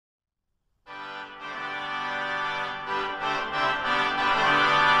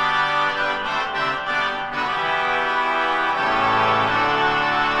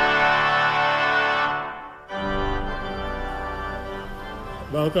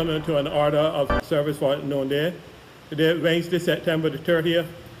welcome to an order of service for Noonday. Today, Wednesday, September the 30th,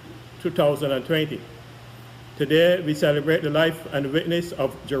 2020. Today, we celebrate the life and witness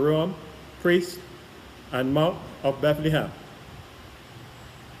of Jerome, priest and monk of Bethlehem.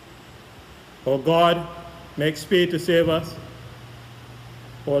 O God, make speed to save us.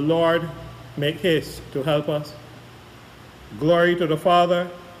 O Lord, make haste to help us. Glory to the Father,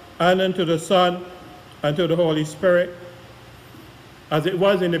 and unto the Son, and to the Holy Spirit, as it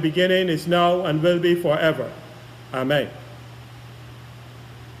was in the beginning, is now, and will be forever. Amen.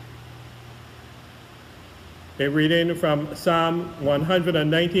 A reading from Psalm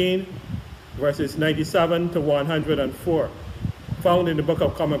 119, verses 97 to 104, found in the Book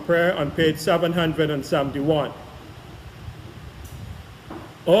of Common Prayer on page 771.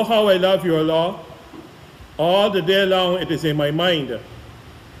 Oh, how I love your law. All the day long it is in my mind.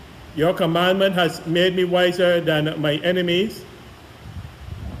 Your commandment has made me wiser than my enemies,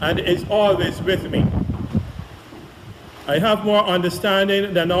 and is always with me. I have more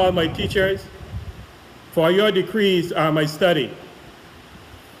understanding than all my teachers, for your decrees are my study.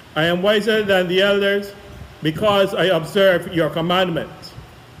 I am wiser than the elders, because I observe your commandments.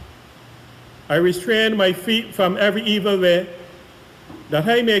 I restrain my feet from every evil way, that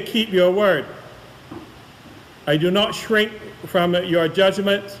I may keep your word. I do not shrink from your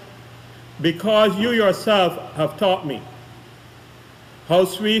judgments, because you yourself have taught me. How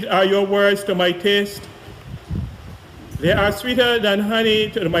sweet are your words to my taste. They are sweeter than honey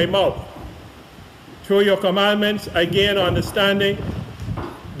to my mouth. Through your commandments I gain understanding.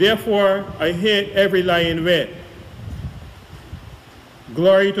 Therefore I hate every lying way.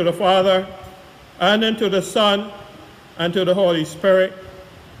 Glory to the Father, and unto the Son, and to the Holy Spirit,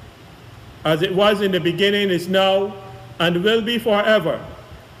 as it was in the beginning, is now, and will be forever.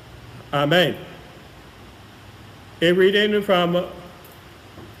 Amen. A reading from the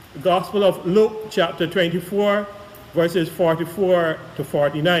Gospel of Luke, chapter 24, verses 44 to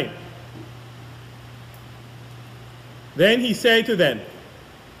 49. Then he said to them,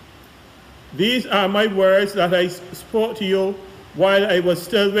 these are my words that I spoke to you while I was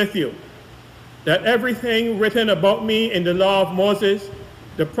still with you, that everything written about me in the law of Moses,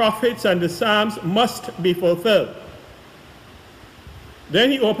 the prophets, and the Psalms must be fulfilled.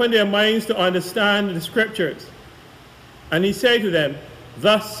 Then he opened their minds to understand the scriptures. And he said to them,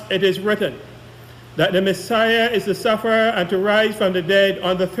 thus it is written, that the Messiah is to suffer and to rise from the dead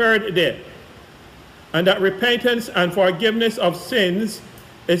on the third day, and that repentance and forgiveness of sins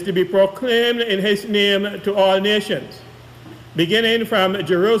is to be proclaimed in his name to all nations, beginning from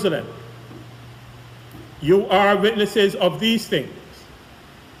Jerusalem. You are witnesses of these things.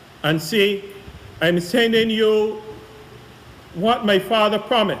 And see, I'm sending you what my Father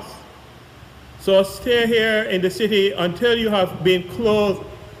promised. So stay here in the city until you have been clothed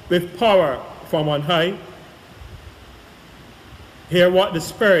with power from on high. Hear what the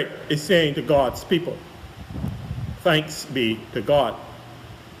Spirit is saying to God's people. Thanks be to God.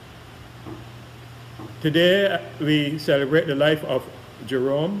 Today we celebrate the life of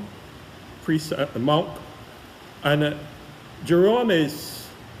Jerome, priest and monk. And Jerome is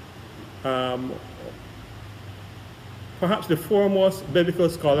perhaps the foremost biblical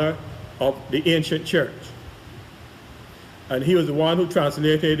scholar of the ancient church. And he was the one who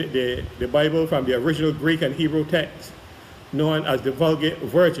translated the Bible from the original Greek and Hebrew text, known as the Vulgate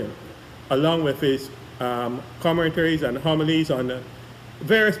Virgin, along with his commentaries and homilies on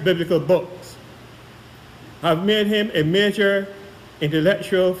various biblical books, have made him a major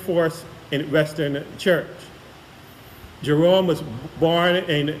intellectual force in Western church. Jerome was born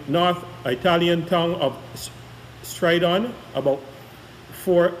in North Italian town of Stridon, about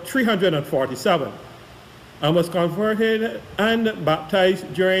 347, and was converted and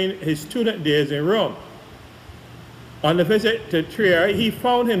baptized during his student days in Rome. On a visit to Trier, he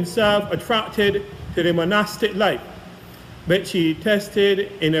found himself attracted to the monastic life, which he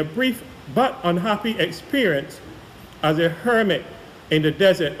tested in a brief but unhappy experience as a hermit in the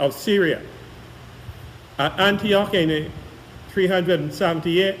desert of Syria. At Antioch in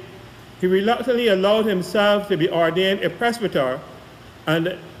 378, he reluctantly allowed himself to be ordained a presbyter,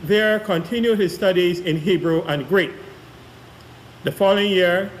 and there continued his studies in Hebrew and Greek. The following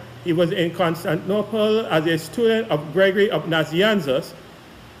year, he was in Constantinople as a student of Gregory of Nazianzus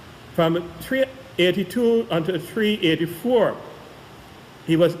from 382 until 384.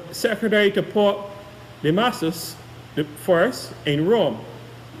 He was secretary to Pope Damasus I in Rome,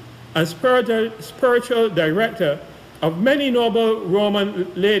 and spiritual director of many noble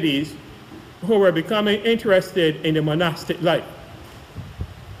Roman ladies who were becoming interested in the monastic life.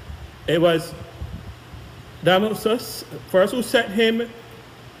 It was Damasus first who set him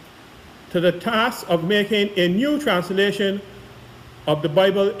to the task of making a new translation of the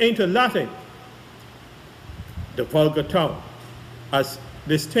Bible into Latin, the Vulgar tongue, as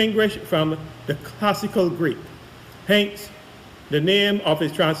distinguished from the classical Greek. Hence, the name of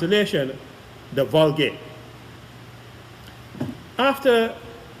his translation, the Vulgate. After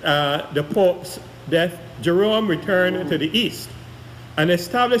the Pope's death, Jerome returned to the East and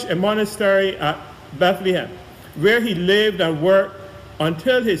established a monastery at Bethlehem, where he lived and worked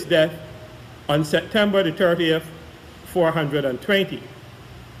until his death on September the 30th, 420.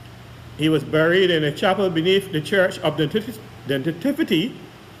 He was buried in a chapel beneath the Church of the Nativity,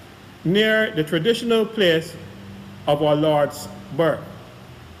 near the traditional place of our Lord's birth.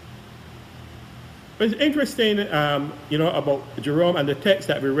 It's interesting, about Jerome and the text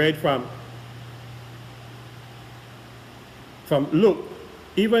that we read from Luke.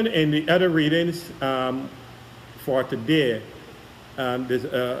 Even in the other readings for today, there's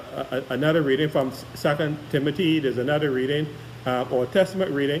another reading from 2 Timothy, there's another reading, Old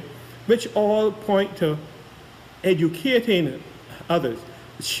Testament reading, which all point to educating others,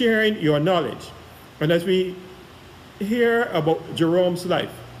 sharing your knowledge. And as we hear about Jerome's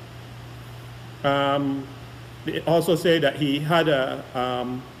life, they also say that he had a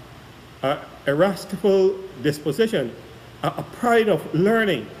irascible disposition, a pride of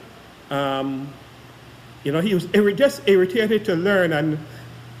learning. He was just irritated to learn,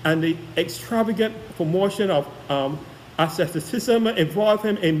 and the extravagant promotion of asceticism involved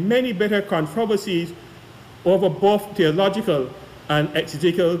him in many bitter controversies over both theological and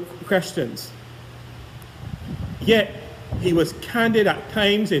exegetical questions. Yet, he was candid at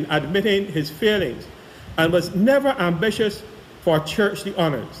times in admitting his failings and was never ambitious for churchly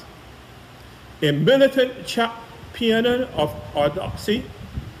honors. A militant champion of orthodoxy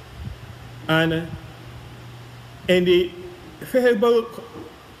and indefatigable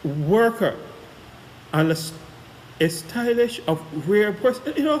worker and a stylish of rare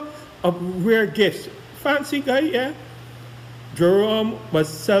person, of rare gifts. Fancy guy, yeah? Jerome was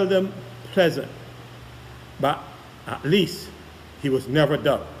seldom pleasant, but at least he was never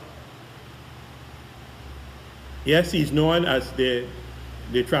dull. Yes, he's known as the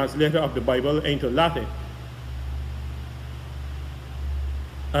translator of the Bible into Latin.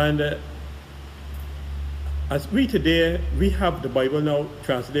 And as we today, we have the Bible now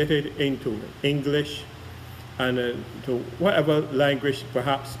translated into English and to whatever language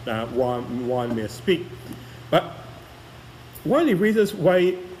perhaps one may speak. But one of the reasons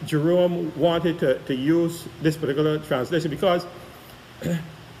why Jerome wanted to use this particular translation, because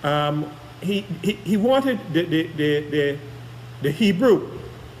he wanted the Hebrew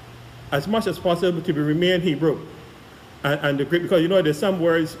as much as possible to remain Hebrew, and the Greek, because there's some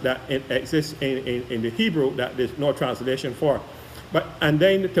words that exist in the Hebrew that there's no translation for, and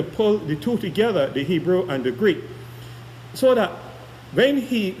then to pull the two together, the Hebrew and the Greek, so that when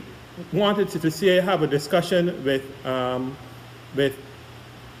he wanted to have a discussion with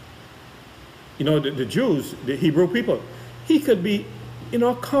the Jews, the Hebrew people, he could be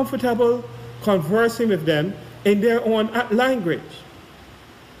comfortable conversing with them in their own language.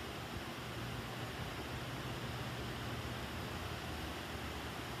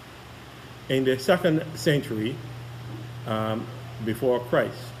 In the 2nd century before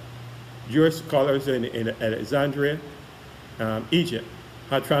Christ, Jewish scholars in Alexandria, Egypt,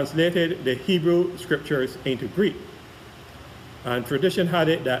 had translated the Hebrew scriptures into Greek. And tradition had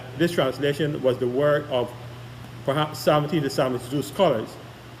it that this translation was the work of perhaps 70 to 72 scholars,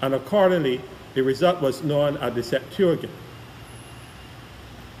 and accordingly, the result was known as the Septuagint.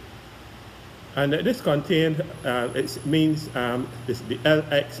 And this contained, it means it's the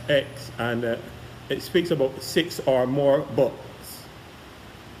LXX, and it speaks about 6 or more books.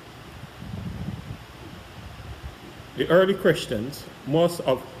 The early Christians, most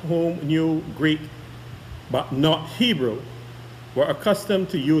of whom knew Greek but not Hebrew, were accustomed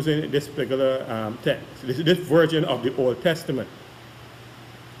to using this particular text, this version of the Old Testament.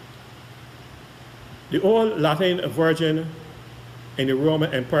 The old Latin version in the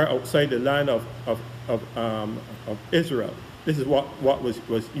Roman Empire outside the land of Israel, this is what was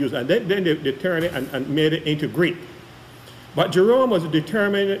used. And then they turned it and made it into Greek. But Jerome was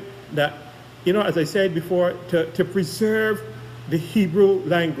determined that, as I said before, to preserve the Hebrew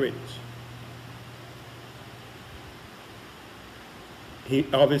language. He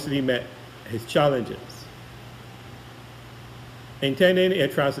obviously met his challenges. Intending a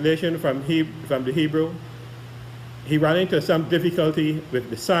translation from the Hebrew, he ran into some difficulty with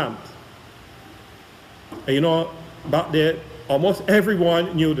the Psalms. And back there, almost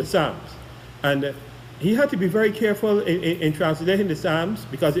everyone knew the Psalms. And he had to be very careful in translating the Psalms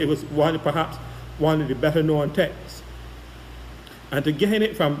because it was perhaps one of the better known texts. And to get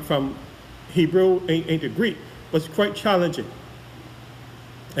it from Hebrew into Greek was quite challenging.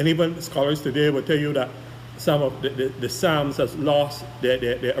 And even scholars today will tell you that some of the Psalms has lost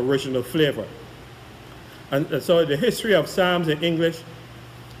their original flavor. And so the history of Psalms in English,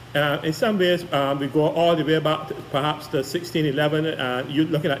 in some ways, we go all the way back to perhaps to 1611, you're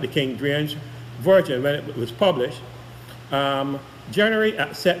looking at the King James Version when it was published, generally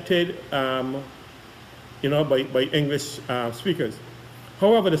accepted by English speakers.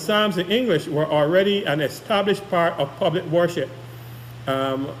 However, the Psalms in English were already an established part of public worship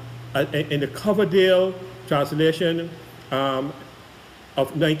in the Coverdale translation of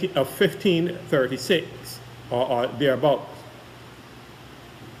 1536 or thereabouts.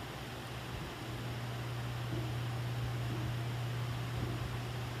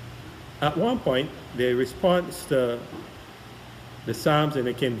 At one point, the response to the Psalms in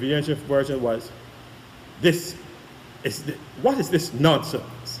the King James Version was, what is this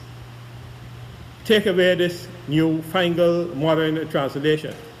nonsense? Take away this newfangled modern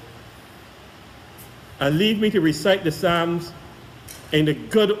translation and leave me to recite the Psalms in the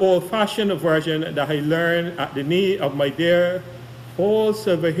good old-fashioned version that I learned at the knee of my dear old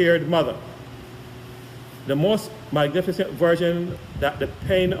silver-haired mother, the most magnificent version that the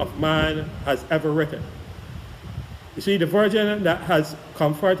pen of man has ever written. You see, the version that has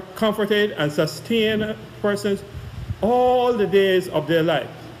comforted and sustained persons all the days of their lives.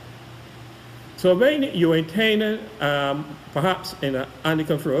 So when you attain, perhaps in an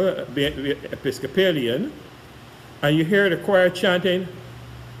Anglican floor, be Episcopalian, and you hear the choir chanting,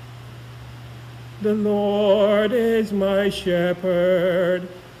 "The Lord is my shepherd,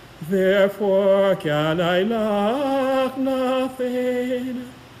 therefore can I lack nothing."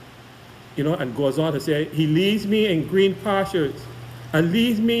 And goes on to say, "He leads me in green pastures and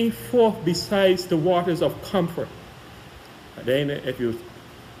leads me forth besides the waters of comfort." And then if you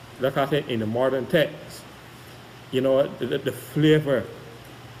look at it in the modern text, the flavor,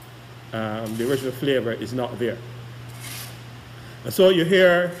 the original flavor is not there. And so you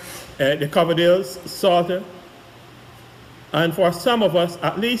hear the Coverdale's Psalter, and for some of us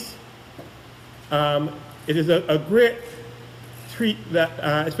at least, it is a great treat that,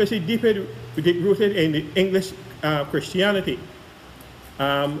 especially deeply rooted in the English Christianity,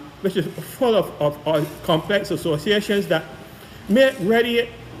 which is full of complex associations that make ready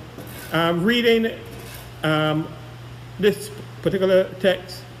reading this particular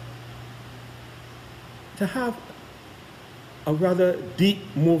text to have a rather deep,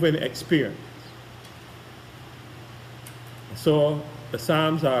 moving experience. So the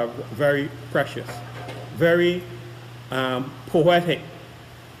Psalms are very precious, very poetic.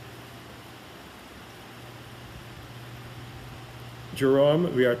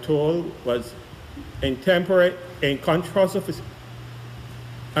 Jerome, we are told, was intemperate in contrast of his,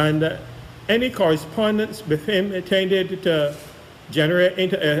 and any correspondence with him tended to generate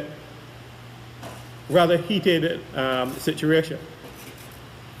into a rather heated situation.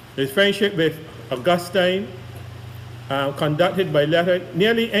 His friendship with Augustine, conducted by letter,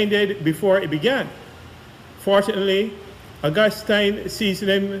 nearly ended before it began. Fortunately, Augustine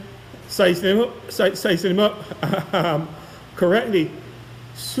sized him up correctly,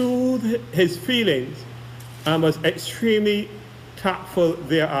 soothed his feelings, and was extremely tactful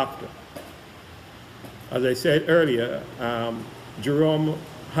thereafter. As I said earlier, Jerome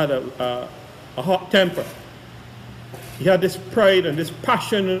had a hot temper. He had this pride and this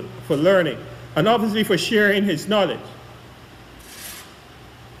passion for learning, and obviously for sharing his knowledge.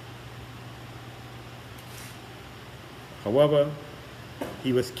 However,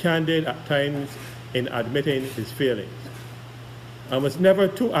 he was candid at times in admitting his failings, and was never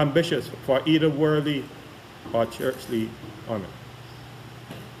too ambitious for either worldly or churchly honor.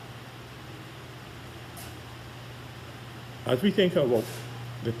 As we think about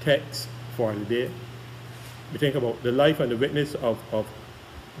the text for the day, we think about the life and the witness of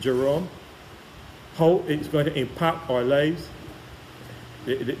Jerome, how it's going to impact our lives,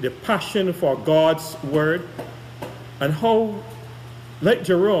 the passion for God's word, and how, like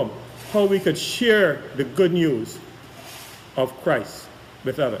Jerome, how we could share the good news of Christ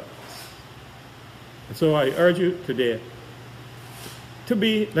with others. And so I urge you today to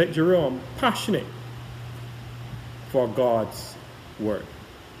be, like Jerome, passionate for God's word.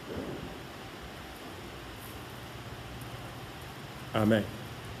 Amen.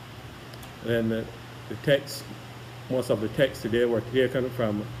 Then the text, most of the texts today were taken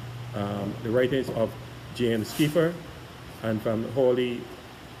from the writings of James Kiefer and from holy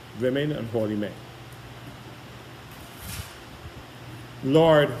women and holy men.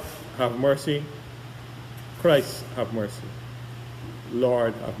 Lord, have mercy. Christ, have mercy.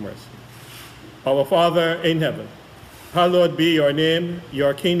 Lord, have mercy. Our Father in heaven, hallowed be your name,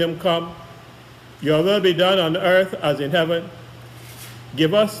 your kingdom come. Your will be done on earth as in heaven.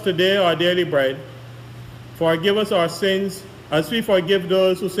 Give us today our daily bread. Forgive us our sins as we forgive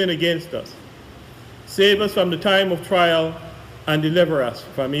those who sin against us. Save us from the time of trial and deliver us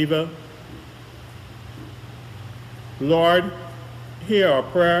from evil. Lord, hear our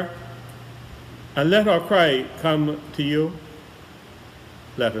prayer and let our cry come to you.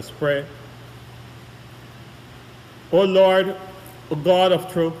 Let us pray. O Lord, O God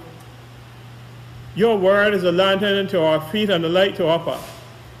of truth, your word is a lantern to our feet and a light to our path.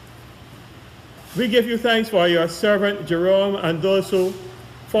 We give you thanks for your servant Jerome and those who,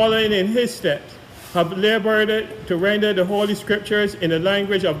 following in his steps, have labored to render the Holy Scriptures in the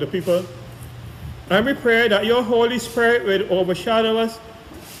language of the people. And we pray that your Holy Spirit will overshadow us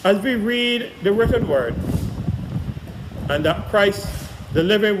as we read the written word, and that Christ, the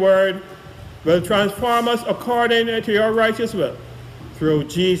living word, will transform us according to your righteous will, through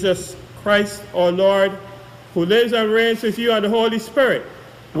Jesus Christ our Lord, who lives and reigns with you and the Holy Spirit,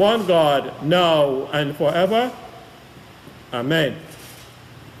 one God, now and forever. Amen.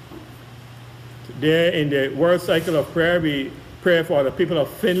 Today in the World Cycle of Prayer, we pray for the people of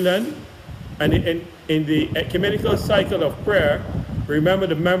Finland. And in the Ecumenical Cycle of Prayer, remember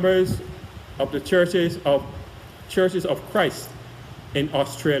the members of the Churches of Christ in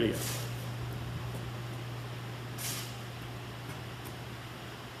Australia.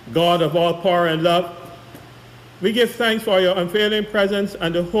 God of all power and love, we give thanks for your unfailing presence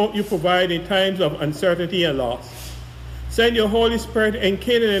and the hope you provide in times of uncertainty and loss. Send your Holy Spirit and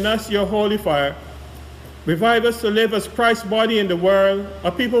kindle in us your holy fire. Revive us to live as Christ's body in the world,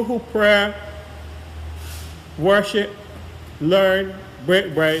 a people who pray, worship, learn,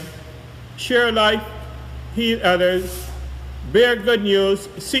 break bread, share life, heal others, bear good news,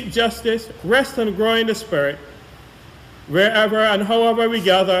 seek justice, rest and grow in the Spirit. Wherever and however we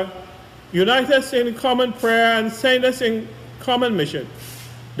gather, unite us in common prayer and send us in common mission,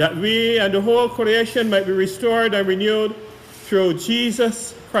 that we and the whole creation might be restored and renewed through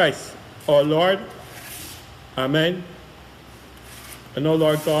Jesus Christ, our Lord. Amen. And now,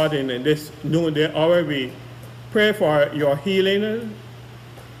 Lord God, in this noonday hour, we pray for your healing,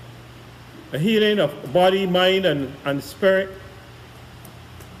 a healing of body, mind, and spirit.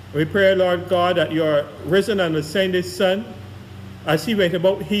 We pray, Lord God, that your risen and ascended Son, as he went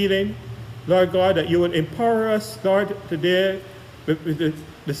about healing, Lord God, that you would empower us, Lord, today with the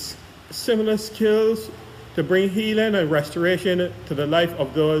similar skills to bring healing and restoration to the life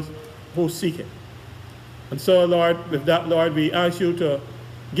of those who seek it. And so, Lord, with that, Lord, we ask you to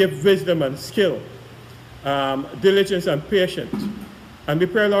give wisdom and skill, diligence and patience. And we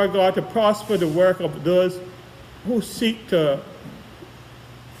pray, Lord God, to prosper the work of those who seek to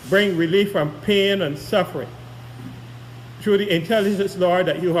bring relief from pain and suffering through the intelligence, Lord,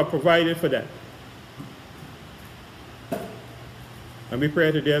 that you have provided for them. And we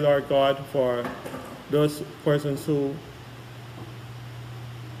pray today, Lord God, for those persons who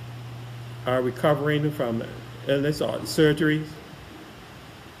are recovering from illness or surgeries,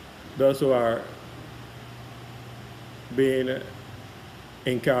 those who are being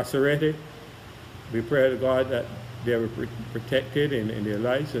incarcerated. We pray to God that they are protected in their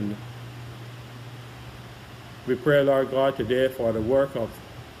lives. And we pray, Lord God, today for the work of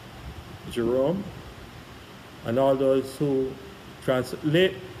Jerome and all those who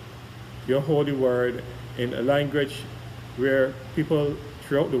translate your holy word in a language where people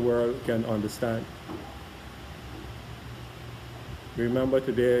throughout the world can understand. Remember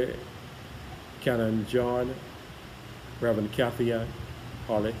today Canon John, Reverend Kathy Ann,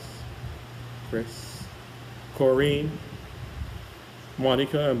 Hollis, Chris, Corrine,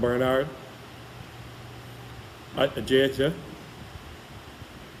 Monica and Bernard, Jaja,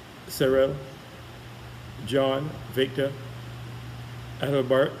 Cyril, John, Victor,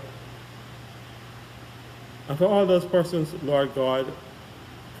 Ethelbert, and for all those persons, Lord God,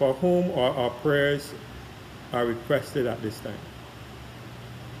 for whom our prayers are requested at this time.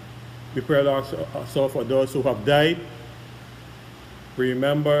 We pray also for those who have died. We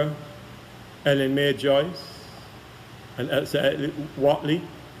remember Ellen Mae Joyce and Elsa Watley.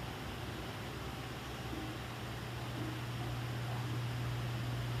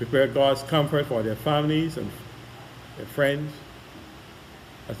 We pray God's comfort for their families and their friends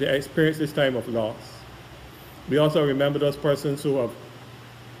as they experience this time of loss. We also remember those persons who have,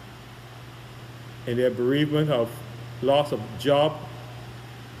 in their bereavement of loss of job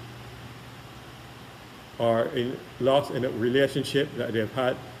or lost in a relationship that they've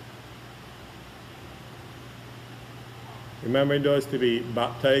had. Remembering those to be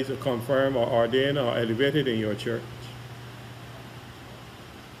baptized or confirmed or ordained or elevated in your church.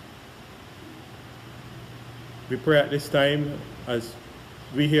 We pray at this time as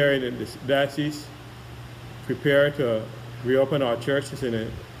we here in this diocese prepare to reopen our churches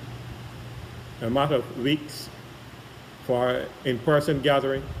in a matter of weeks for in-person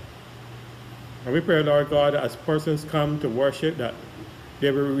gathering. And we pray, Lord God, as persons come to worship, that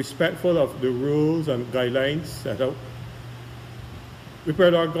they will be respectful of the rules and guidelines set out. We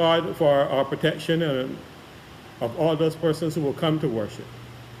pray, Lord God, for our protection and of all those persons who will come to worship.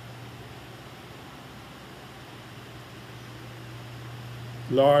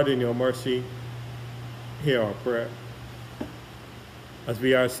 Lord, in your mercy, hear our prayer. As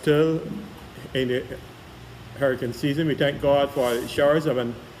we are still in the hurricane season, we thank God for the showers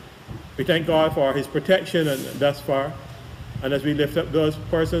we thank God for his protection and thus far. And as we lift up those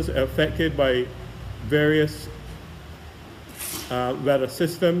persons affected by various weather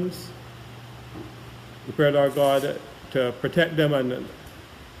systems, we pray, Lord God, to protect them and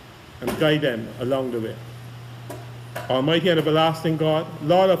guide them along the way. Almighty and everlasting God,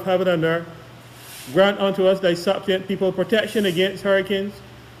 Lord of heaven and earth, grant unto us, thy suppliant people, protection against hurricanes,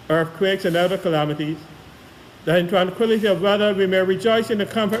 earthquakes, and other calamities, that in tranquility of weather we may rejoice in the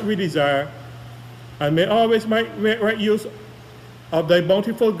comfort we desire, and may always make right use of thy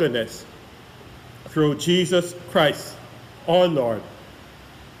bountiful goodness, through Jesus Christ, our Lord.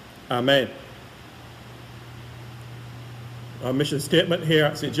 Amen. Our mission statement here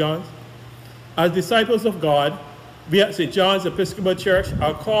at St. John's. As disciples of God, we at St. John's Episcopal Church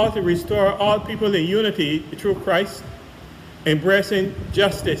are called to restore all people in unity through Christ, embracing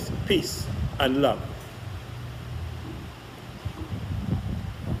justice, peace, and love.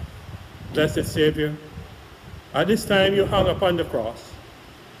 Blessed Savior, at this time you hung upon the cross,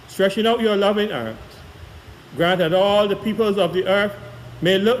 stretching out your loving arms. Grant that all the peoples of the earth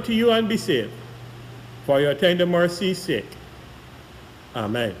may look to you and be saved, for your tender mercy's sake.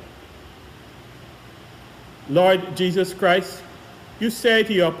 Amen. Lord Jesus Christ, you say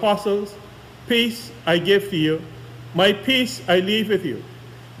to your apostles, peace I give to you, my peace I leave with you.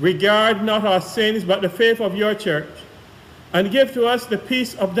 Regard not our sins, but the faith of your church, and give to us the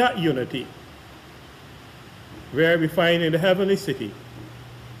peace of that unity, where we find in the heavenly city,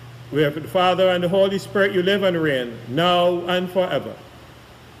 where with the Father and the Holy Spirit you live and reign, now and forever.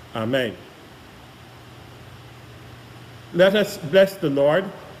 Amen. Let us bless the Lord.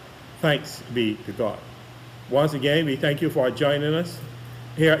 Thanks be to God. Once again, we thank you for joining us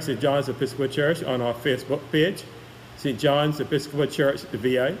here at St. John's Episcopal Church on our Facebook page, St. John's Episcopal Church,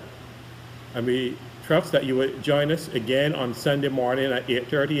 U.S.V.I. And we trust that you will join us again on Sunday morning at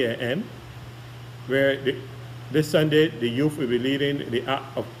 8:30 a.m., where this Sunday the youth will be leading the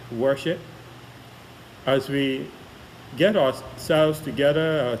act of worship. As we get ourselves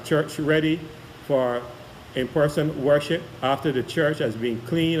together, our church ready for in-person worship after the church has been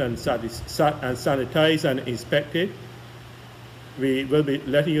cleaned and sanitized and inspected. We will be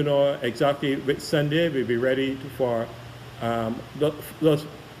letting you know exactly which Sunday we'll be ready for those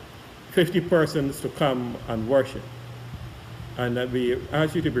 50 persons to come and worship. And we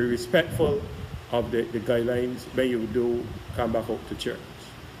ask you to be respectful of the guidelines when you do come back out to church.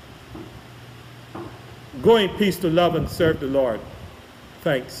 Go in peace to love and serve the Lord.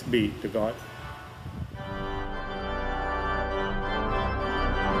 Thanks be to God.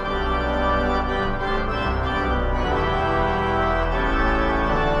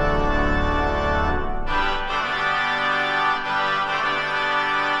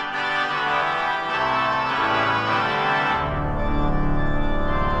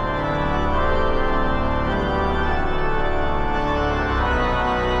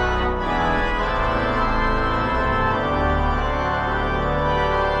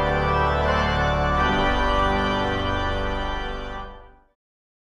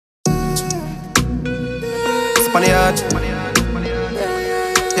 Spaniard.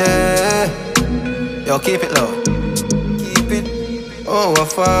 Yeah. Yo, keep it low. Keep it. Oh, our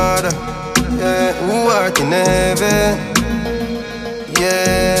Father. Yeah. Who art in heaven.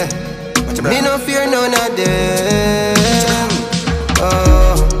 Yeah. Me no fear none of them.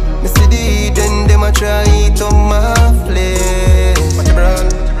 Oh, me see the Eden, them a try eat up my flesh.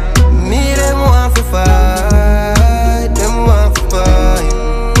 Me them want to fight. Them want to fight.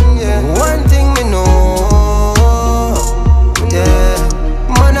 Yeah. One thing me know.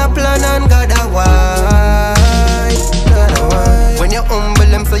 Plan and God a why. When you humble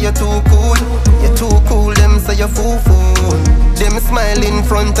them say you're too cool. You're too cool them say you're fool. Them smile in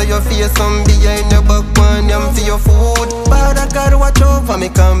front of your face and behind your back one for me,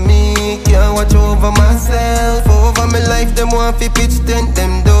 come me. Can't watch over myself. Over my life, them want fi pitch tent.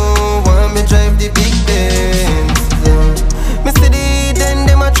 Them don't want me drive the big Benz. Me see the then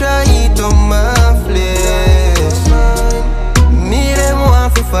them a try eat on my flesh. Me them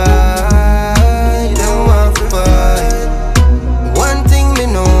want fi fight. Them want fi fight. One thing me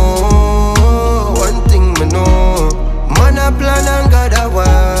know. One thing me know. Man a plan and God a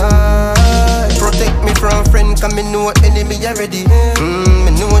why. Protect me from friend, cause me know enemy already.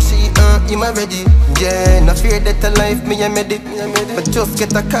 Me know she him already. Yeah, not fear that a life me a made it. But just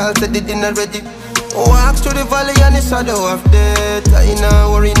get a call, said the dinner ready. Walk through the valley and the shadow of death. I ain't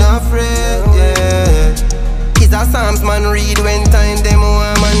not worry, not afraid, yeah. It's a Psalms man read when time them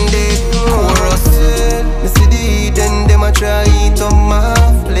one man dead. Chorus, me see the then them a try eat up my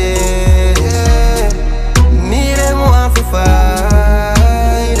flesh, yeah. Me them want fi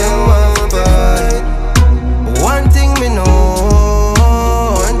fight, them want fi fight. One thing me know,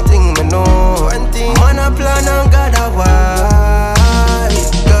 one thing me know, one thing man a plan and God a why,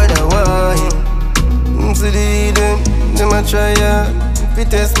 God a why. To the them a try fi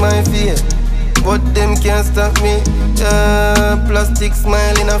test my fear, but them can't stop me. Plastic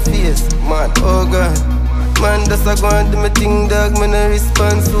smile in a face, man. Oh God, man, that's a go and do me thing, dog. Me no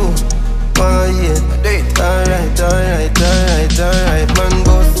respond to. Yeah, alright, man,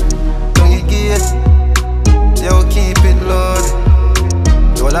 boss. Don't you get? Yo, keep it loud.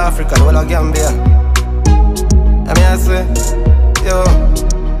 The whole Africa, the whole of Gambia. I mean, I say, yo,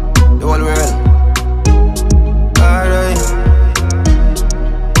 the whole world. Alright.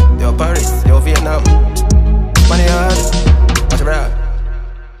 Yo, Paris, yo, Vietnam. Money hard. Watch your brother.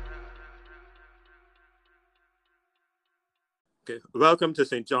 Okay. Welcome to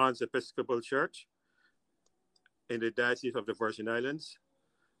St. John's Episcopal Church in the Diocese of the Virgin Islands.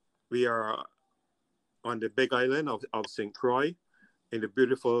 We are on the big island of St. Croix in the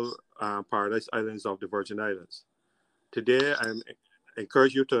beautiful Paradise Islands of the Virgin Islands. Today, I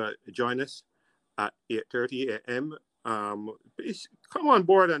encourage you to join us at 8:30 a.m. Please come on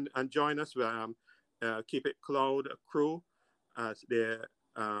board and join us with KeepItLoud crew as they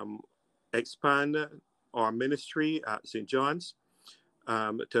expand our ministry at St. John's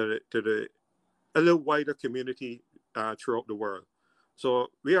to a little wider community throughout the world.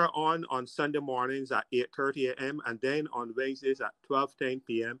 So we are on Sunday mornings at 8:30 a.m. and then on Wednesdays at 12:10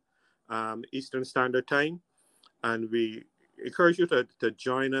 p.m. Eastern Standard Time. And we encourage you to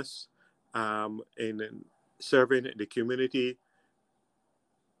join us in serving the community,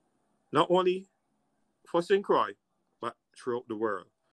 not only for St. Croix, but throughout the world.